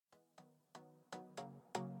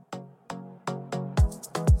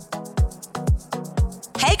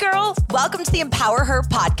girl. Welcome to the Empower Her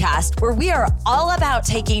podcast, where we are all about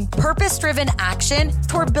taking purpose-driven action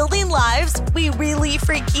toward building lives we really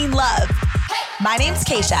freaking love. My name's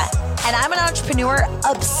Keisha, and I'm an entrepreneur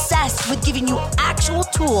obsessed with giving you actual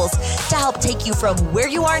tools to help take you from where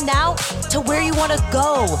you are now to where you want to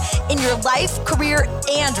go in your life, career,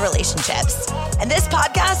 and relationships. And this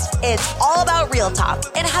podcast is all about real talk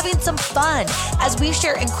and having some fun as we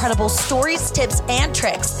share incredible stories, tips, and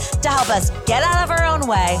tricks to help us get out of our own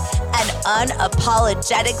way and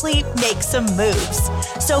unapologetically make some moves.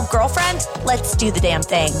 So, girlfriend, let's do the damn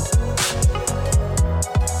thing.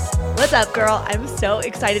 What's up, girl? I'm so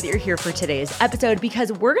excited that you're here for today's episode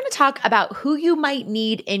because we're going to talk about who you might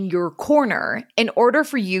need in your corner in order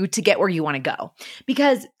for you to get where you want to go.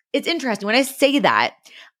 Because it's interesting. When I say that,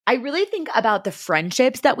 I really think about the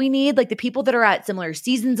friendships that we need, like the people that are at similar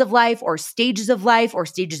seasons of life or stages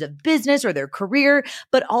of business or their career,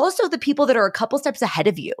 but also the people that are a couple steps ahead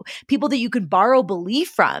of you, people that you can borrow belief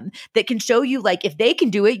from that can show you like if they can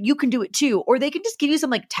do it, you can do it too, or they can just give you some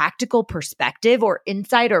like tactical perspective or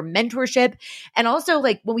insight or mentorship. And also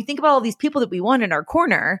like when we think about all these people that we want in our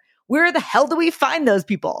corner, where the hell do we find those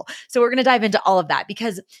people? So we're going to dive into all of that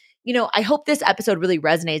because I hope this episode really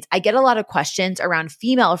resonates. I get a lot of questions around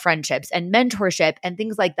female friendships and mentorship and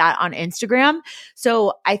things like that on Instagram.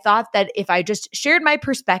 So I thought that if I just shared my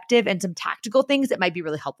perspective and some tactical things, it might be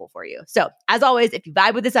really helpful for you. So as always, if you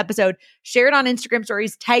vibe with this episode, share it on Instagram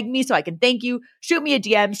stories, tag me so I can thank you, shoot me a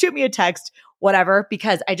DM, shoot me a text, whatever,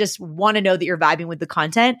 because I just want to know that you're vibing with the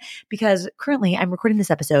content because currently I'm recording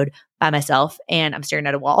this episode by myself and I'm staring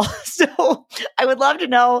at a wall. So I would love to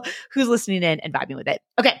know who's listening in and vibing with it.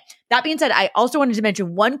 Okay. That being said, I also wanted to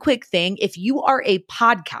mention one quick thing. If you are a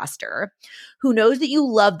podcaster who knows that you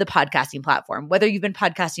love the podcasting platform, whether you've been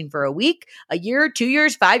podcasting for a week, a year, 2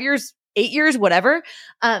 years, 5 years, 8 years, whatever,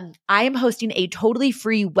 I am hosting a totally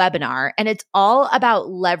free webinar and it's all about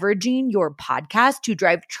leveraging your podcast to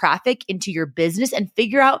drive traffic into your business and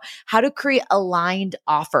figure out how to create aligned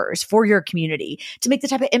offers for your community to make the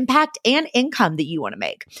type of impact and income that you want to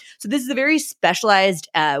make. So this is a very specialized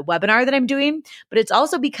webinar that I'm doing, but it's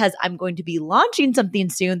also because I'm going to be launching something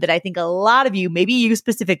soon that I think a lot of you, maybe you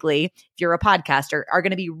specifically, if you're a podcaster, are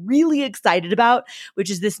going to be really excited about, which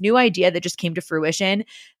is this new idea that just came to fruition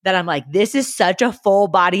that I'm like, this is such a full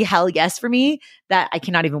body hell yes for me that I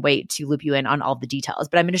cannot even wait to loop you in on all the details.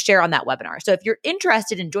 But I'm going to share on that webinar. So if you're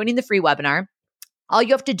interested in joining the free webinar, all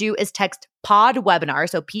you have to do is text POD webinar,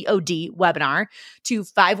 so POD webinar, to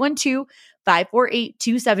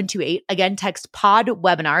 512-548-2728. Again, text POD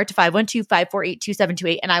webinar to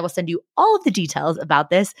 512-548-2728, and I will send you all of the details about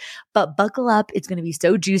this. But buckle up. It's going to be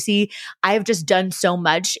so juicy. I have just done so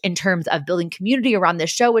much in terms of building community around this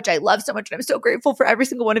show, which I love so much. And I'm so grateful for every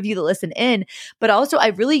single one of you that listen in. But also, I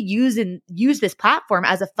really use this platform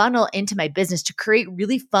as a funnel into my business to create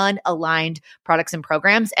really fun, aligned products and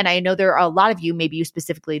programs. And I know there are a lot of you, maybe you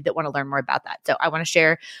specifically, that want to learn more about that. So I want to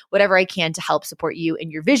share whatever I can to help support you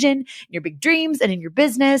in your vision, in your big dreams, and in your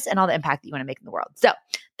business and all the impact that you want to make in the world. So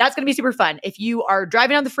that's going to be super fun. If you are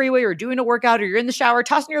driving on the freeway or doing a workout or you're in the shower,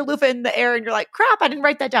 tossing your loofah in the air and you're like, crap, I didn't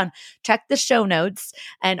write that down. Check the show notes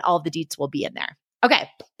and all the deets will be in there. Okay.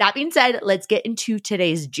 That being said, let's get into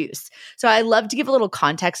today's juice. So I love to give a little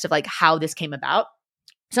context of like how this came about.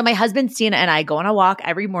 So my husband, Stina, and I go on a walk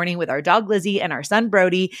every morning with our dog, Lizzie, and our son,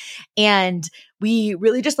 Brody. And we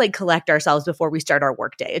really just like collect ourselves before we start our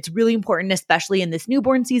workday. It's really important, especially in this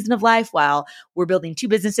newborn season of life while we're building two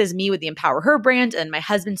businesses, me with the Empower Her brand and my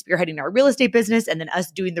husband spearheading our real estate business and then us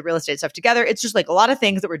doing the real estate stuff together. It's just like a lot of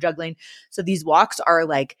things that we're juggling. So these walks are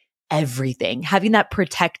like everything. Having that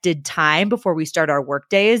protected time before we start our work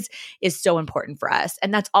days is so important for us.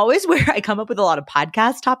 And that's always where I come up with a lot of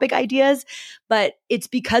podcast topic ideas, but it's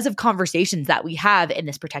because of conversations that we have in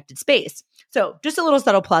this protected space. So just a little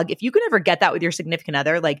subtle plug, if you can ever get that with your significant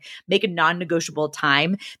other, like make a non-negotiable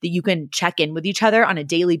time that you can check in with each other on a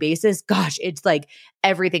daily basis, gosh, it's like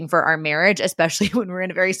everything for our marriage, especially when we're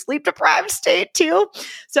in a very sleep-deprived state too.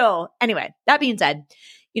 So anyway, that being said,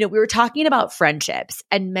 we were talking about friendships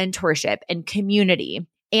and mentorship and community.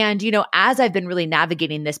 And, as I've been really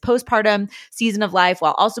navigating this postpartum season of life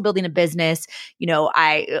while also building a business,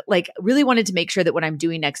 I really wanted to make sure that what I'm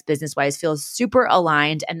doing next business-wise feels super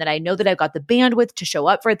aligned and that I know that I've got the bandwidth to show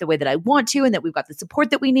up for it the way that I want to and that we've got the support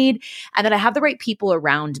that we need and that I have the right people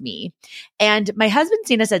around me. And my husband,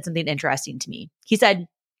 Sina, said something interesting to me. He said,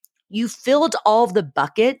 you filled all of the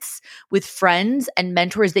buckets with friends and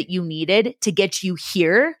mentors that you needed to get you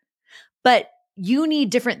here, but you need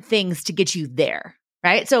different things to get you there.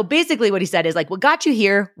 right? So basically what he said is like, what got you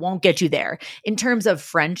here won't get you there in terms of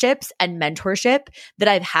friendships and mentorship that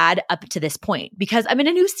I've had up to this point, because I'm in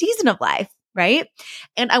a new season of life. Right.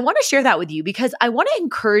 And I want to share that with you because I want to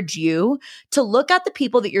encourage you to look at the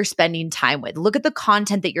people that you're spending time with, look at the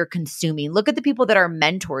content that you're consuming, look at the people that are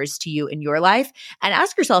mentors to you in your life, and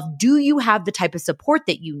ask yourself, do you have the type of support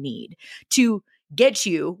that you need to get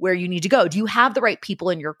you where you need to go? Do you have the right people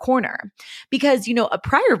in your corner? Because, a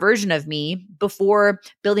prior version of me before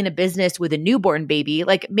building a business with a newborn baby,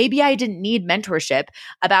 like maybe I didn't need mentorship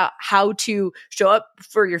about how to show up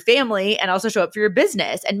for your family and also show up for your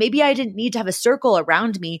business. And maybe I didn't need to have a circle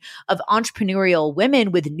around me of entrepreneurial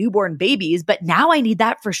women with newborn babies, but now I need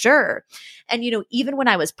that for sure. And, even when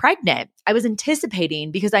I was pregnant, I was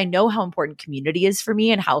anticipating, because I know how important community is for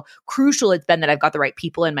me and how crucial it's been that I've got the right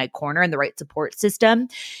people in my corner and the right support system,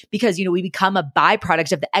 because, we become a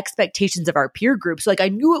byproduct of the expectations of our peer group. So like I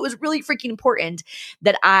knew it was really freaking important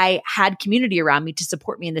that I had community around me to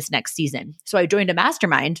support me in this next season. So I joined a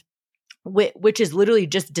mastermind, which is literally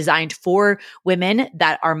just designed for women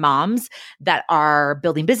that are moms that are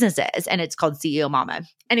building businesses. And it's called CEO Mama.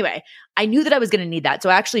 Anyway, I knew that I was going to need that.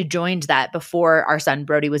 So I actually joined that before our son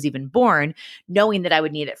Brody was even born, knowing that I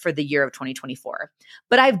would need it for the year of 2024.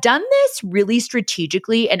 But I've done this really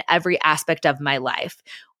strategically in every aspect of my life.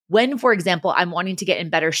 When, for example, I'm wanting to get in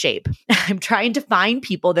better shape, I'm trying to find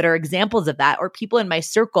people that are examples of that, or people in my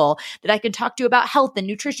circle that I can talk to about health and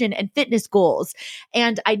nutrition and fitness goals.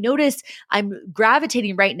 And I notice I'm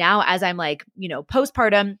gravitating right now as I'm like,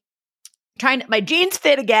 postpartum, my jeans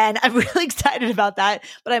fit again. I'm really excited about that.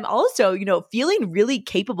 But I'm also, feeling really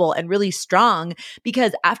capable and really strong,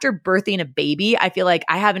 because after birthing a baby, I feel like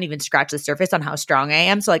I haven't even scratched the surface on how strong I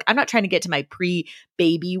am. So like, I'm not trying to get to my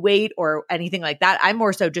pre-baby weight or anything like that. I'm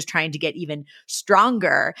more so just trying to get even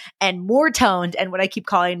stronger and more toned and what I keep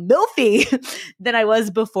calling milfy than I was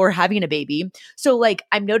before having a baby. So like,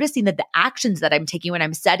 I'm noticing that the actions that I'm taking when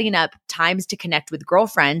I'm setting up times to connect with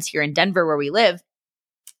girlfriends here in Denver where we live,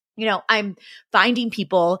 I'm finding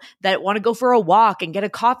people that want to go for a walk and get a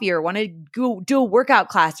coffee, or want to go do a workout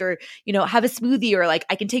class, or, have a smoothie, or like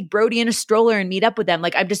I can take Brody in a stroller and meet up with them.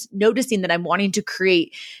 Like I'm just noticing that I'm wanting to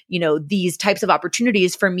create, these types of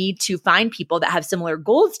opportunities for me to find people that have similar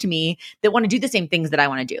goals to me that want to do the same things that I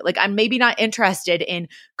want to do. Like I'm maybe not interested in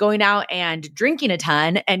going out and drinking a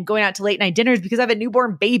ton and going out to late night dinners because I have a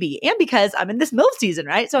newborn baby and because I'm in this MILF season,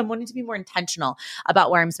 right? So I'm wanting to be more intentional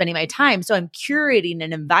about where I'm spending my time. So I'm curating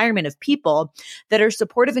an environment of people that are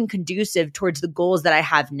supportive and conducive towards the goals that I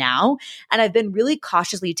have now. And I've been really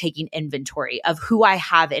cautiously taking inventory of who I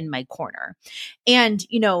have in my corner. And,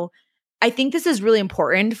 I think this is really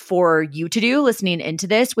important for you to do listening into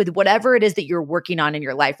this with whatever it is that you're working on in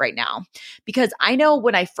your life right now. Because I know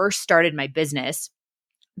when I first started my business,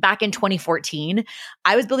 back in 2014,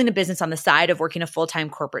 I was building a business on the side of working a full-time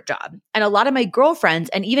corporate job. And a lot of my girlfriends,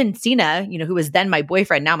 and even Sina, who was then my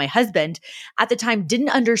boyfriend, now my husband, at the time didn't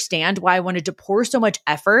understand why I wanted to pour so much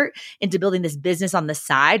effort into building this business on the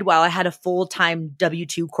side while I had a full-time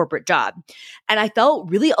W-2 corporate job. And I felt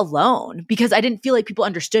really alone because I didn't feel like people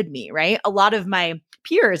understood me, right? A lot of my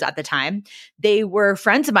peers at the time, they were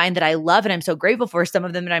friends of mine that I love and I'm so grateful for, some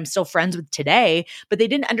of them that I'm still friends with today, but they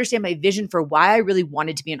didn't understand my vision for why I really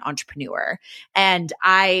wanted to be an entrepreneur. And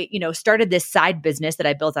I, started this side business that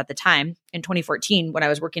I built at the time in 2014 when I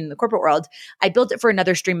was working in the corporate world. I built it for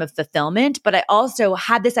another stream of fulfillment, but I also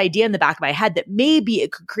had this idea in the back of my head that maybe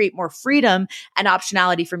it could create more freedom and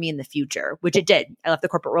optionality for me in the future, which it did. I left the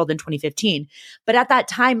corporate world in 2015. But at that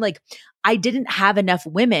time, I didn't have enough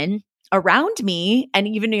women around me. And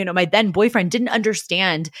even, my then boyfriend didn't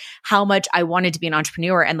understand how much I wanted to be an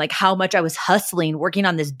entrepreneur and how much I was hustling, working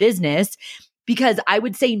on this business, because I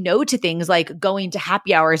would say no to things like going to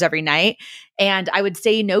happy hours every night. And I would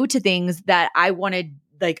say no to things that I wanted,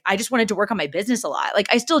 I just wanted to work on my business a lot.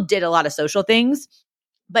 I still did a lot of social things,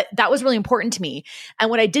 but that was really important to me. And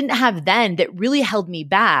what I didn't have then that really held me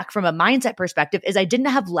back from a mindset perspective is I didn't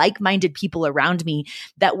have like-minded people around me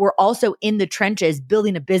that were also in the trenches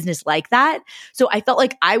building a business like that. So I felt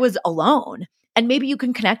like I was alone. And maybe you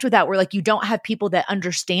can connect with that where you don't have people that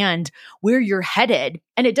understand where you're headed.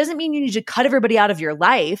 And it doesn't mean you need to cut everybody out of your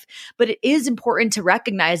life, but it is important to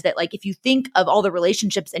recognize that if you think of all the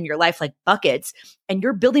relationships in your life like buckets and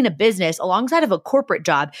you're building a business alongside of a corporate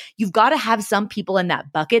job, you've got to have some people in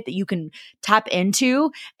that bucket that you can tap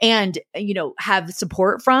into and, have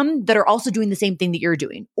support from that are also doing the same thing that you're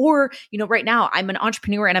doing. Or, right now I'm an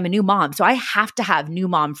entrepreneur and I'm a new mom. So I have to have new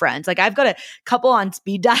mom friends. I've got a couple on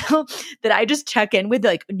speed dial that I just check in with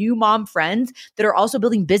new mom friends that are also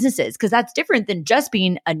building businesses, because that's different than just being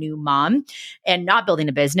being a new mom and not building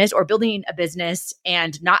a business, or building a business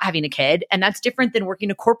and not having a kid. And that's different than working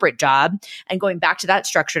a corporate job and going back to that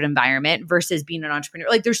structured environment versus being an entrepreneur.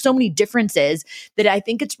 Like there's so many differences that I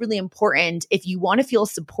think it's really important, if you want to feel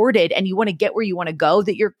supported and you want to get where you want to go,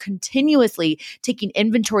 that you're continuously taking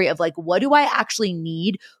inventory of like, what do I actually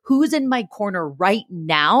need? Who's in my corner right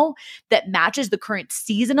now that matches the current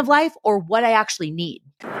season of life, or what I actually need?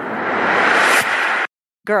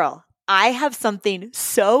 Girl, I have something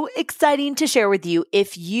so exciting to share with you.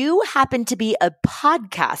 If you happen to be a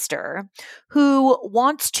podcaster who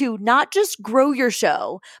wants to not just grow your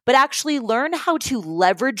show, but actually learn how to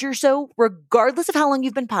leverage your show, regardless of how long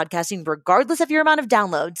you've been podcasting, regardless of your amount of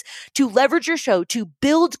downloads, to leverage your show, to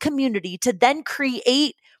build community, to then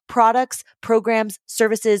create products, programs,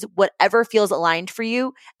 services, whatever feels aligned for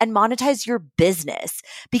you, and monetize your business.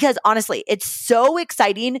 Because honestly, it's so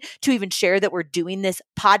exciting to even share that we're doing this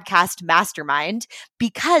podcast mastermind,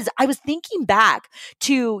 because I was thinking back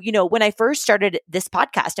to, when I first started this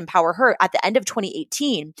podcast, Empower Her, at the end of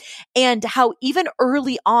 2018, and how even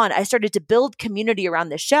early on, I started to build community around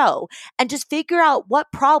the show and just figure out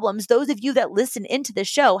what problems those of you that listen into the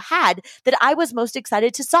show had that I was most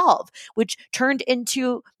excited to solve, which turned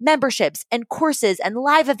into memberships and courses and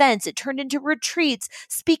live events. It turned into retreats,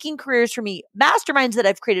 speaking careers for me, masterminds that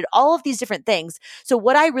I've created, all of these different things. So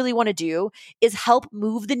what I really want to do is help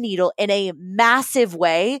move the needle in a massive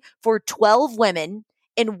way for 12 women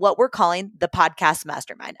in what we're calling the podcast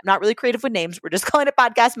mastermind. I'm not really creative with names. We're just calling it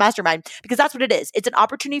podcast mastermind because that's what it is. It's an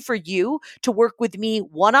opportunity for you to work with me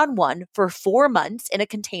one-on-one for 4 months in a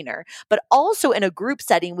container, but also in a group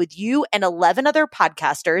setting with you and 11 other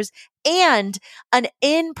podcasters, and an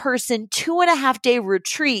in-person 2.5-day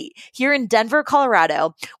retreat here in Denver,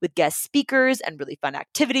 Colorado, with guest speakers and really fun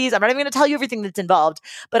activities. I'm not even going to tell you everything that's involved,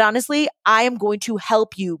 but honestly, I am going to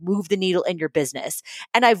help you move the needle in your business.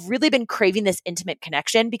 And I've really been craving this intimate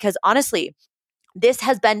connection because honestly, this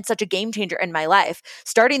has been such a game changer in my life.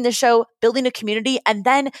 Starting the show, building a community, and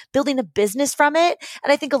then building a business from it.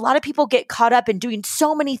 And I think a lot of people get caught up in doing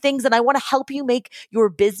so many things, and I want to help you make your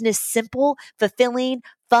business simple, fulfilling,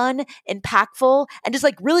 fun, impactful, and just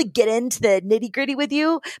like really get into the nitty gritty with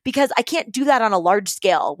you, because I can't do that on a large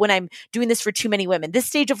scale when I'm doing this for too many women. This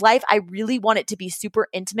stage of life, I really want it to be super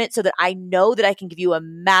intimate so that I know that I can give you a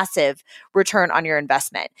massive return on your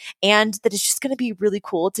investment, and that it's just going to be really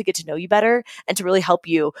cool to get to know you better and to really help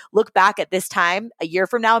you look back at this time a year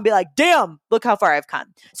from now and be like, damn, look how far I've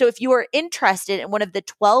come. So if you are interested in one of the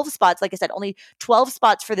 12 spots, like I said, only 12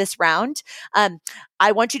 spots for this round,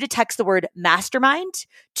 I want you to text the word mastermind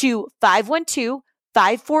to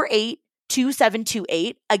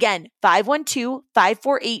 512-548-2728. Again,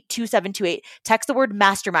 512-548-2728. Text the word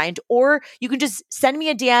mastermind, or you can just send me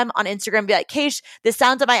a DM on Instagram and be like, Keish, this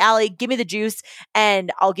sounds up my alley. Give me the juice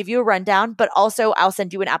and I'll give you a rundown, but also I'll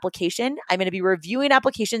send you an application. I'm going to be reviewing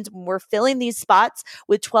applications when we're filling these spots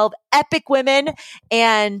with 12 epic women,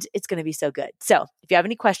 and it's going to be so good. So if you have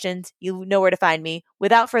any questions, you know where to find me.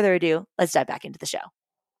 Without further ado, let's dive back into the show.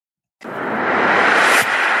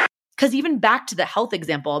 Because even back to the health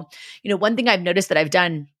example, one thing I've noticed that I've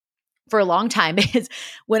done for a long time is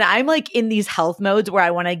when I'm like in these health modes where I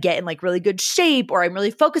want to get in like really good shape, or I'm really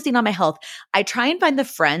focusing on my health, I try and find the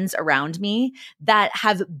friends around me that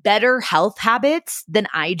have better health habits than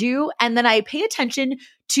I do. And then I pay attention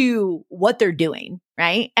to what they're doing,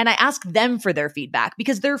 right? And I ask them for their feedback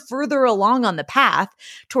because they're further along on the path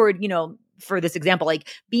toward, for this example, like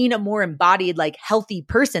being a more embodied, like healthy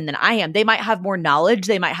person than I am. They might have more knowledge.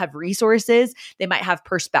 They might have resources. They might have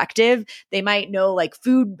perspective. They might know like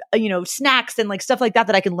food, snacks and like stuff like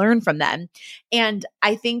that I can learn from them. And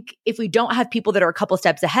I think if we don't have people that are a couple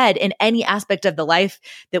steps ahead in any aspect of the life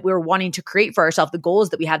that we're wanting to create for ourselves, the goals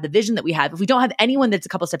that we have, the vision that we have, if we don't have anyone that's a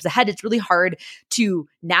couple steps ahead, it's really hard to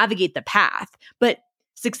navigate the path. But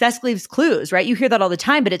success leaves clues, right? You hear that all the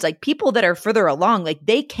time, but it's like people that are further along, like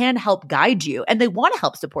they can help guide you and they want to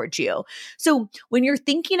help support you. So when you're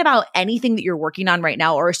thinking about anything that you're working on right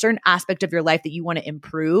now, or a certain aspect of your life that you want to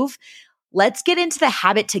improve, let's get into the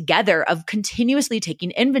habit together of continuously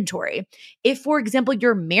taking inventory. If, for example,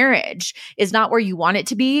 your marriage is not where you want it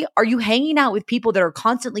to be, are you hanging out with people that are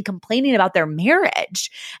constantly complaining about their marriage?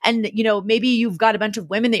 And, maybe you've got a bunch of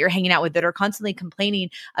women that you're hanging out with that are constantly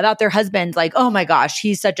complaining about their husbands, like, oh my gosh,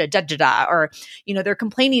 he's such a da-da-da, or, they're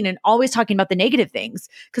complaining and always talking about the negative things.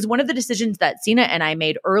 Because one of the decisions that Sina and I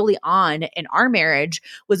made early on in our marriage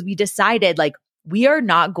was we decided like, we are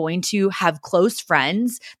not going to have close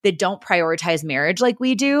friends that don't prioritize marriage like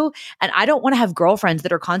we do. And I don't want to have girlfriends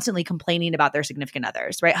that are constantly complaining about their significant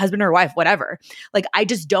others, right? Husband or wife, whatever. Like, I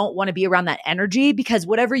just don't want to be around that energy, because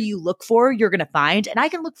whatever you look for, you're going to find. And I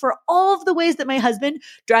can look for all of the ways that my husband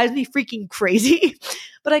drives me freaking crazy,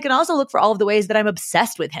 but I can also look for all of the ways that I'm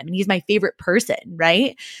obsessed with him and he's my favorite person,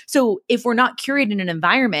 right? So if we're not curating an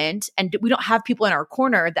environment and we don't have people in our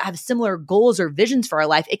corner that have similar goals or visions for our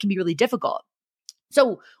life, it can be really difficult.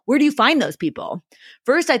 So where do you find those people?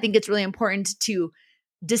 First, I think it's really important to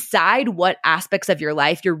decide what aspects of your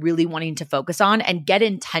life you're really wanting to focus on and get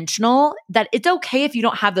intentional that it's okay if you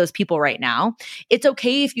don't have those people right now. It's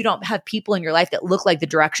okay if you don't have people in your life that look like the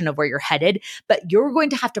direction of where you're headed, but you're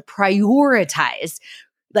going to have to prioritize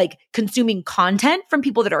like consuming content from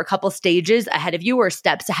people that are a couple stages ahead of you or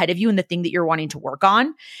steps ahead of you in the thing that you're wanting to work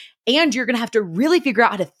on. And you're going to have to really figure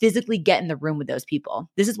out how to physically get in the room with those people.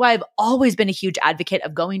 This is why I've always been a huge advocate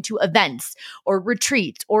of going to events or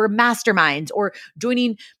retreats or masterminds or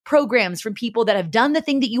joining programs from people that have done the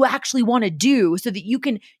thing that you actually want to do, so that you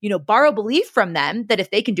can, borrow belief from them that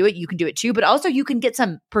if they can do it, you can do it too. But also you can get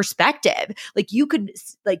some perspective. Like, you could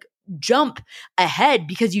jump ahead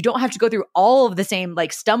because you don't have to go through all of the same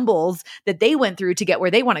stumbles that they went through to get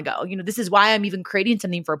where they want to go. This is why I'm even creating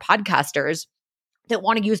something for podcasters that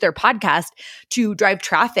want to use their podcast to drive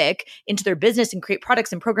traffic into their business and create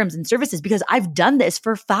products and programs and services, because I've done this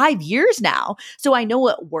for 5 years now. So I know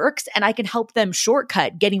what works and I can help them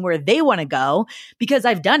shortcut getting where they want to go because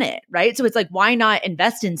I've done it, right? So it's like, why not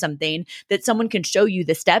invest in something that someone can show you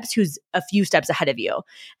the steps who's a few steps ahead of you?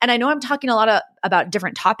 And I know I'm talking a lot about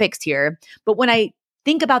different topics here, but when I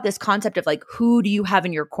think about this concept of who do you have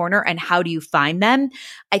in your corner and how do you find them?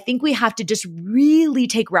 I think we have to just really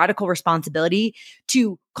take radical responsibility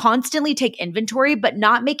to constantly take inventory, but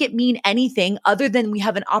not make it mean anything other than we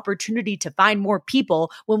have an opportunity to find more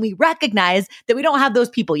people when we recognize that we don't have those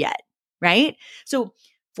people yet, right? So,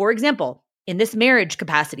 for example, in this marriage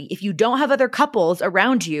capacity, if you don't have other couples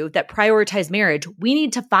around you that prioritize marriage, we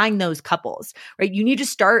need to find those couples, right? You need to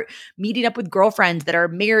start meeting up with girlfriends that are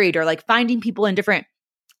married, or finding people in different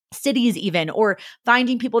cities even, or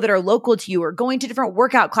finding people that are local to you, or going to different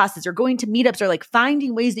workout classes, or going to meetups, or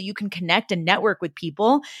finding ways that you can connect and network with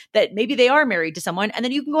people that maybe they are married to someone, and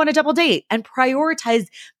then you can go on a double date and prioritize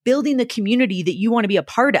building the community that you want to be a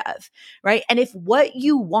part of, right? And if what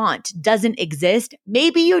you want doesn't exist,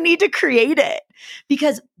 maybe you need to create it,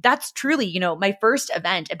 because that's truly, my first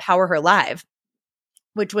event, Empower Her Live,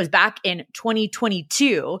 which was back in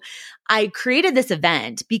 2022, I created this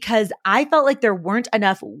event because I felt like there weren't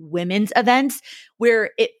enough women's events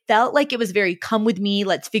where it felt like it was very come with me,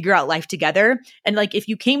 let's figure out life together. And if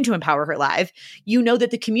you came to Empower Her Live, you know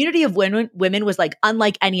that the community of women was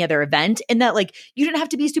unlike any other event, in that you didn't have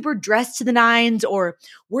to be super dressed to the nines or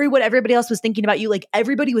worry what everybody else was thinking about you.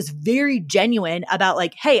 Everybody was very genuine about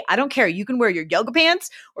hey, I don't care. You can wear your yoga pants,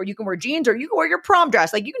 or you can wear jeans, or you can wear your prom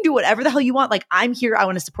dress. You can do whatever the hell you want. I'm here. I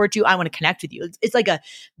want to support you. I want to connect with you. It's a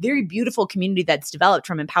very beautiful community that's developed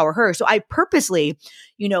from Empower Her. So I purposely,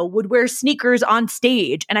 would wear sneakers on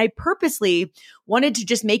stage, and I purposely wanted to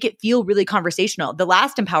just make it feel really conversational. The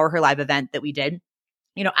last Empower Her Live event that we did,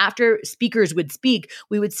 after speakers would speak,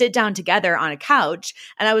 we would sit down together on a couch,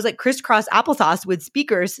 and I was crisscross applesauce with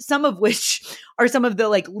speakers, some of which are some of the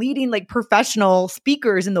leading professional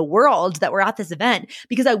speakers in the world that were at this event,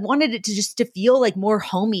 because I wanted it to feel more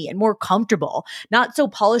homey and more comfortable, not so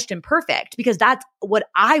polished and perfect, because that's what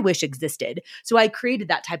I wish existed. So I created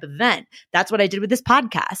that type of event. That's what I did with this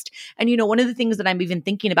podcast. And one of the things that I'm even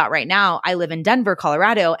thinking about right now, I live in Denver,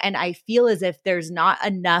 Colorado, and I feel as if there's not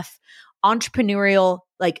enough entrepreneurial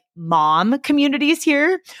mom communities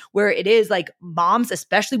here, where it is moms,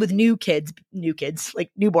 especially with new kids,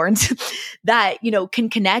 newborns, that, can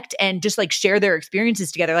connect and just share their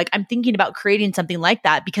experiences together. I'm thinking about creating something like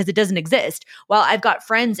that because it doesn't exist. While I've got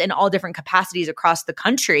friends in all different capacities across the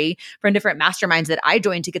country from different masterminds that I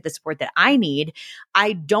join to get the support that I need,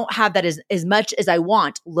 I don't have that as much as I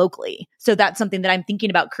want locally. So that's something that I'm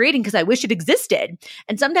thinking about creating because I wish it existed.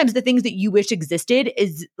 And sometimes the things that you wish existed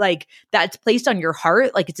is that's placed on your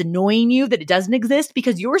heart. It's annoying you that it doesn't exist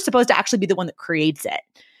because you're supposed to actually be the one that creates it.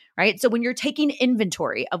 Right? So when you're taking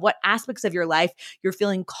inventory of what aspects of your life you're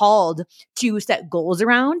feeling called to set goals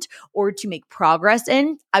around or to make progress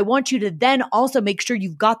in, I want you to then also make sure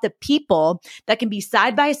you've got the people that can be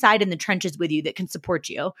side by side in the trenches with you that can support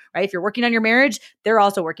you, right? If you're working on your marriage, they're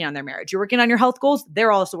also working on their marriage. You're working on your health goals,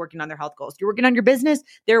 they're also working on their health goals. You're working on your business,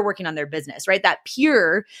 they're working on their business, right? That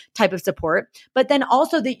peer type of support, but then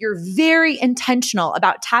also that you're very intentional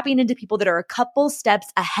about tapping into people that are a couple steps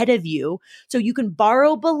ahead of you so you can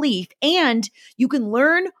borrow belief belief, and you can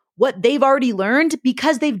learn what they've already learned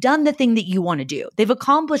because they've done the thing that you want to do. They've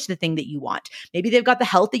accomplished the thing that you want. Maybe they've got the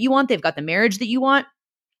health that you want. They've got the marriage that you want.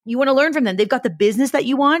 You want to learn from them. They've got the business that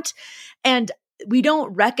you want. And we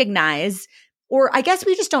don't recognize, or I guess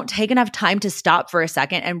we just don't take enough time to stop for a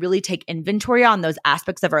second and really take inventory on those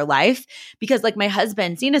aspects of our life. Because like my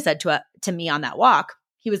husband, Sina, said to me on that walk,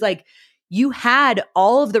 he was like, you had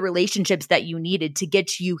all of the relationships that you needed to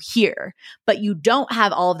get you here, but you don't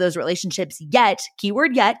have all of those relationships yet,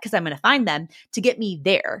 keyword yet, because I'm going to find them, to get me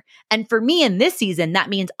there. And for me in this season, that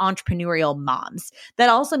means entrepreneurial moms. That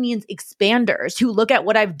also means expanders who look at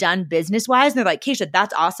what I've done business-wise and they're like, Keisha,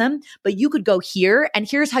 that's awesome, but you could go here and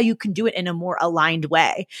here's how you can do it in a more aligned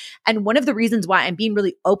way. And one of the reasons why I'm being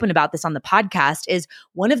really open about this on the podcast is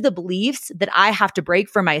one of the beliefs that I have to break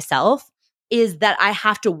for myself is that I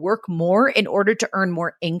have to work more in order to earn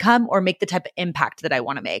more income or make the type of impact that I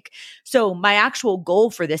want to make. So my actual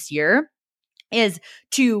goal for this year is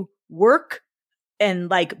to work and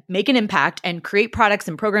like make an impact and create products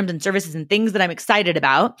and programs and services and things that I'm excited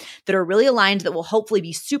about that are really aligned that will hopefully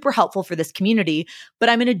be super helpful for this community. But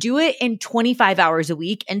I'm going to do it in 25 hours a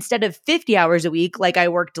week instead of 50 hours a week like I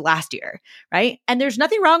worked last year, right? And there's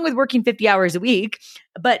nothing wrong with working 50 hours a week.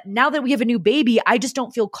 But now that we have a new baby, I just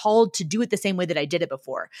don't feel called to do it the same way that I did it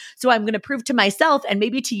before. So I'm going to prove to myself and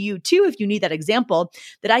maybe to you too, if you need that example,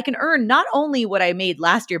 that I can earn not only what I made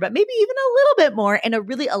last year, but maybe even a little bit more in a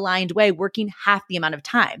really aligned way, working half the amount of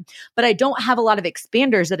time. But I don't have a lot of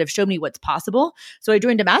expanders that have shown me what's possible. So I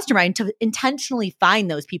joined a mastermind to intentionally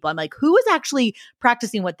find those people. I'm like, who is actually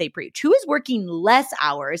practicing what they preach? Who is working less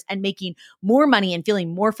hours and making more money and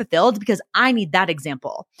feeling more fulfilled? Because I need that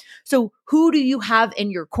example. So who do you have in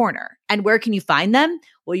your corner and where can you find them?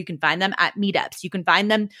 Well, you can find them at meetups. You can find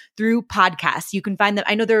them through podcasts. You can find them.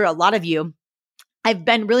 I know there are a lot of you. I've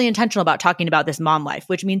been really intentional about talking about this mom life,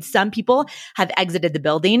 which means some people have exited the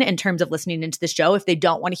building in terms of listening into the show if they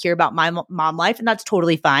don't want to hear about my mom life, and that's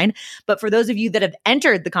totally fine. But for those of you that have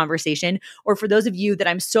entered the conversation, or for those of you that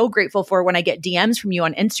I'm so grateful for when I get DMs from you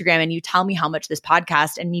on Instagram and you tell me how much this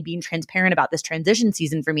podcast and me being transparent about this transition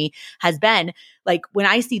season for me has been, like when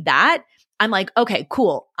I see that, I'm like, okay,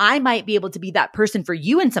 cool. I might be able to be that person for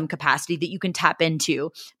you in some capacity that you can tap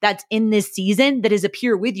into that's in this season that is up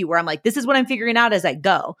here with you where I'm like, this is what I'm figuring out as I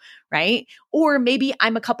go, right? Or maybe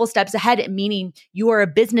I'm a couple steps ahead, meaning you are a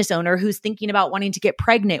business owner who's thinking about wanting to get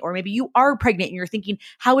pregnant, or maybe you are pregnant and you're thinking,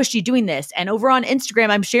 how is she doing this? And over on Instagram,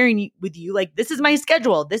 I'm sharing with you, like, this is my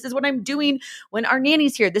schedule. This is what I'm doing when our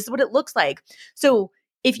nanny's here. This is what it looks like. So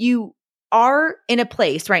if you are in a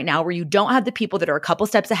place right now where you don't have the people that are a couple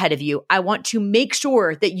steps ahead of you, I want to make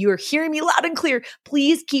sure that you're hearing me loud and clear.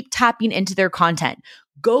 Please keep tapping into their content.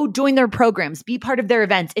 Go join their programs, be part of their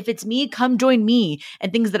events. If it's me, come join me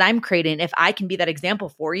and things that I'm creating if I can be that example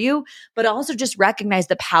for you, but also just recognize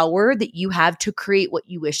the power that you have to create what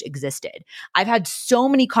you wish existed. I've had so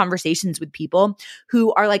many conversations with people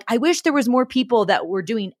who are like, I wish there was more people that were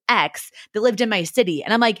doing X that lived in my city.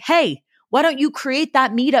 And I'm like, hey, why don't you create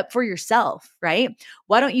that meetup for yourself, right?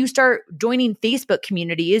 Why don't you start joining Facebook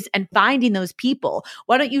communities and finding those people?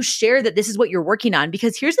 Why don't you share that this is what you're working on?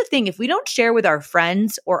 Because here's the thing, if we don't share with our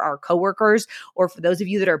friends or our coworkers, or for those of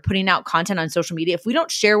you that are putting out content on social media, if we don't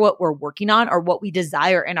share what we're working on or what we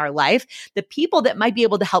desire in our life, the people that might be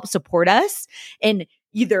able to help support us in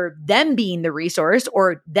either them being the resource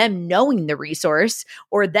or them knowing the resource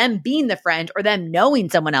or them being the friend or them knowing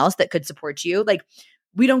someone else that could support you, like,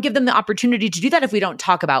 we don't give them the opportunity to do that if we don't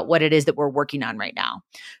talk about what it is that we're working on right now.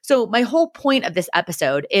 So my whole point of this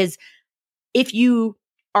episode is if you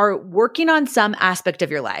are working on some aspect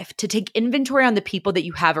of your life, to take inventory on the people that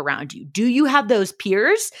you have around you. Do you have those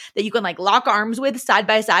peers that you can like lock arms with side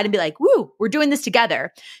by side and be like, woo, we're doing this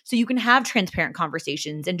together? So you can have transparent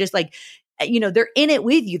conversations and just like, you know, they're in it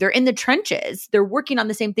with you. They're in the trenches. They're working on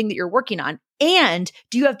the same thing that you're working on. And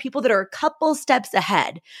do you have people that are a couple steps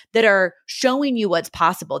ahead that are showing you what's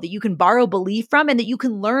possible, that you can borrow belief from and that you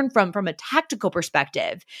can learn from a tactical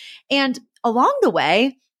perspective? And along the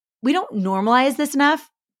way, we don't normalize this enough,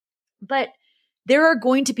 but there are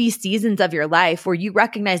going to be seasons of your life where you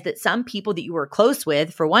recognize that some people that you were close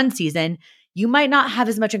with for one season, you might not have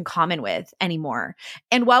as much in common with anymore.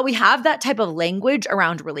 And while we have that type of language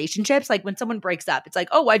around relationships, like when someone breaks up, it's like,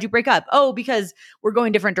 oh, why'd you break up? Oh, because we're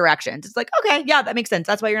going different directions. It's like, okay, yeah, that makes sense.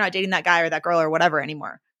 That's why you're not dating that guy or that girl or whatever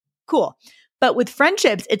anymore. Cool. But with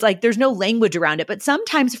friendships, it's like there's no language around it. But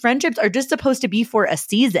sometimes friendships are just supposed to be for a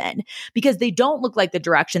season because they don't look like the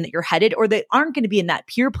direction that you're headed, or they aren't going to be in that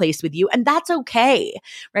peer place with you. And that's okay,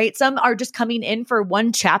 right? Some are just coming in for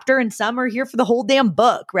one chapter and some are here for the whole damn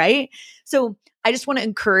book, right? So I just want to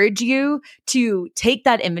encourage you to take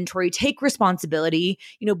that inventory, take responsibility,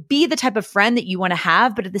 be the type of friend that you want to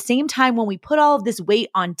have. But at the same time, when we put all of this weight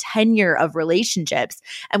on tenure of relationships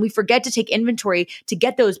and we forget to take inventory to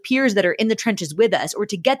get those peers that are in the trenches with us, or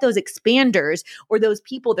to get those expanders or those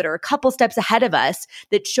people that are a couple steps ahead of us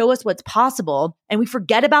that show us what's possible, and we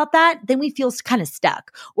forget about that, then we feel kind of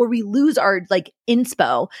stuck, or we lose our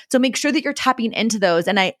inspo. So make sure that you're tapping into those.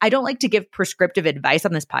 And I don't like to give prescriptive advice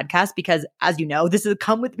on this podcast because, as you know, this is a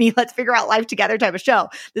come with me, let's figure out life together type of show.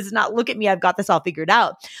 This is not look at me, I've got this all figured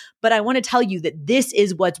out. But I want to tell you that this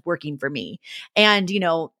is what's working for me. And,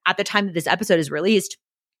 at the time that this episode is released,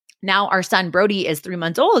 now our son Brody is 3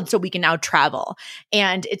 months old, so we can now travel.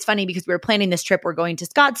 And it's funny because we were planning this trip. We're going to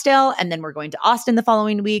Scottsdale, and then we're going to Austin the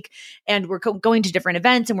following week, and we're going to different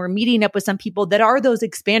events, and we're meeting up with some people that are those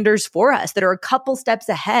expanders for us, that are a couple steps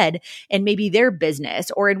ahead in maybe their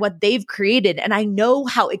business or in what they've created. And I know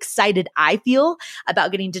how excited I feel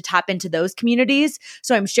about getting to tap into those communities.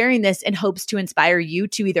 So I'm sharing this in hopes to inspire you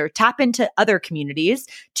to either tap into other communities,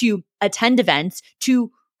 to attend events,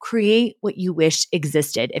 to create what you wish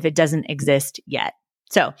existed if it doesn't exist yet.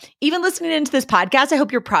 So even listening into this podcast, I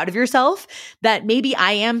hope you're proud of yourself, that maybe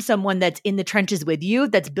I am someone that's in the trenches with you,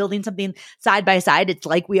 that's building something side by side. It's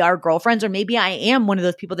like we are girlfriends, or maybe I am one of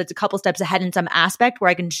those people that's a couple steps ahead in some aspect where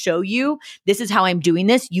I can show you, this is how I'm doing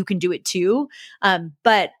this. You can do it too.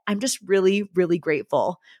 But I'm just really, really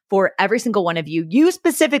grateful for every single one of you, you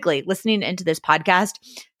specifically listening into this podcast,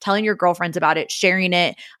 telling your girlfriends about it, sharing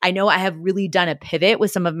it. I know I have really done a pivot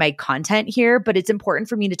with some of my content here, but it's important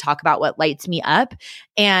for me to talk about what lights me up.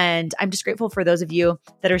 And I'm just grateful for those of you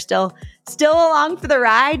that are still along for the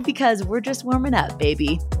ride, because we're just warming up,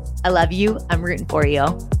 baby. I love you. I'm rooting for you.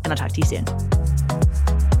 And I'll talk to you soon.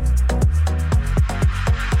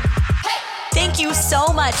 Thank you so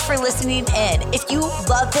much for listening in. If you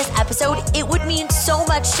love this episode, it would mean so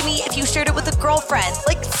much to me if you shared it with a girlfriend.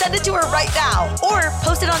 Send it to her right now, or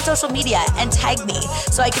post it on social media and tag me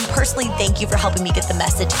so I can personally thank you for helping me get the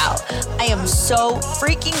message out. I am so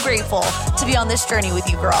freaking grateful to be on this journey with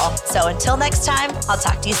you, girl. So until next time, I'll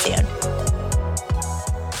talk to you soon.